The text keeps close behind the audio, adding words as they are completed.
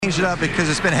Change it up because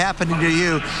it's been happening to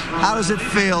you. How does it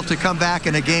feel to come back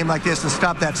in a game like this and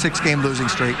stop that 6-game losing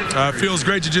streak? It feels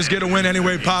great to just get a win any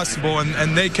way possible,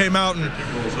 and they came out and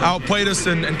outplayed us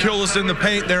and killed us in the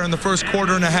paint there in the first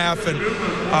quarter and a half, and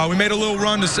we made a little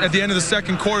run at the end of the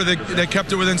second quarter. They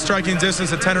kept it within striking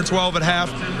distance at 10 or 12 at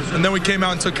half, and then we came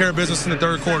out and took care of business in the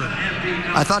third quarter.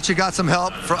 I thought you got some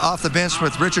help off the bench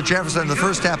with Richard Jefferson in the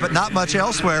first half, but not much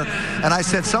elsewhere, and I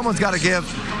said someone's got to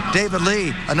give David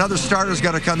Lee, another starter's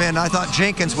got to come in. I thought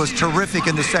Jenkins was terrific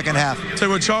in the second half. Tell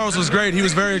you what, Charles was great. He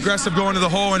was very aggressive going to the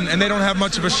hole, and they don't have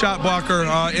much of a shot blocker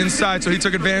inside, so he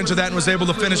took advantage of that and was able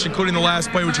to finish, including the last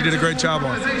play, which he did a great job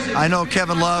on. I know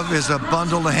Kevin Love is a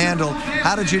bundle to handle.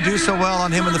 How did you do so well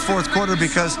on him in the fourth quarter?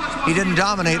 Because he didn't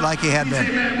dominate like he had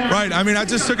been. Right. I mean, I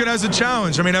just took it as a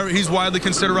challenge. I mean, he's widely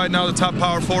considered right now the top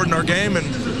power forward in our game, and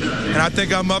I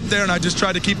think I'm up there, and I just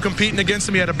tried to keep competing against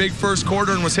him. He had a big first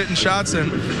quarter and was hitting shots,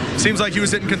 and it seems like he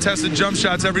was hitting contested jump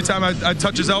shots. Every time I'd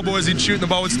touch his elbow as he'd shoot, and the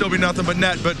ball would still be nothing but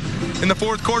net. But in the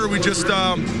fourth quarter, we just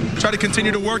tried to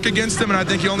continue to work against him, and I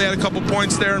think he only had a couple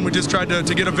points there, and we just tried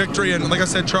to get a victory. And like I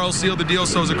said, Charles sealed the deal,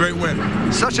 so it was a great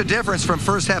win. Such a difference from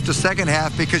first half to second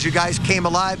half because you guys came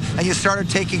alive and you started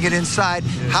taking it inside.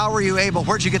 How were you able?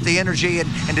 Where'd you get the energy,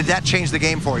 and did that change the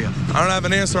game for you? I don't have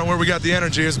an answer on where we got the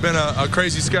energy. It's been a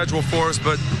crazy schedule for us,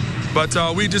 but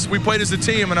we played as a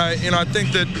team, and I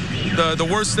think that the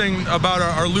worst thing about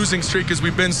our losing streak is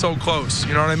we've been so close.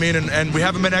 You know what I mean? And we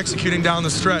haven't been executing down the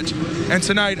stretch. And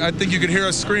tonight, I think you could hear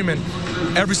us screaming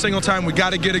every single time. We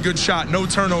got to get a good shot, no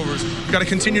turnovers. We got to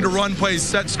continue to run plays,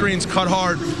 set screens, cut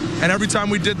hard. And every time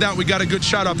we did that, we got a good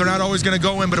shot up. They're not always going to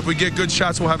go in, but if we get good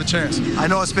shots, we'll have a chance. I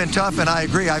know it's been tough, and I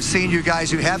agree. I've seen you guys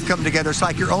who have come together. It's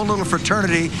like your own little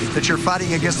fraternity that you're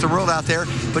fighting against the world out there,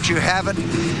 but you haven't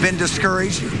been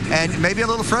discouraged and maybe a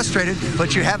little frustrated,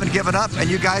 but you haven't given up,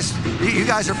 and you guys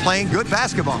are playing good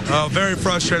basketball. Oh, very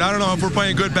frustrated. I don't know if we're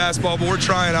playing good basketball, but we're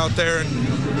trying out there, and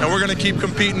we're going to keep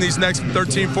competing these next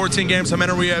 13, 14 games, how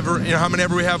many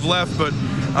ever we have left, but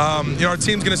our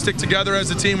team's going to stick together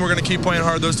as a team. We're going to keep playing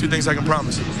hard. Those two things I can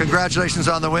promise. Congratulations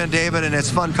on the win, David, and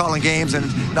it's fun calling games, and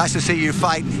nice to see you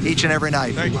fight each and every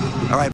night. Thank you. All right.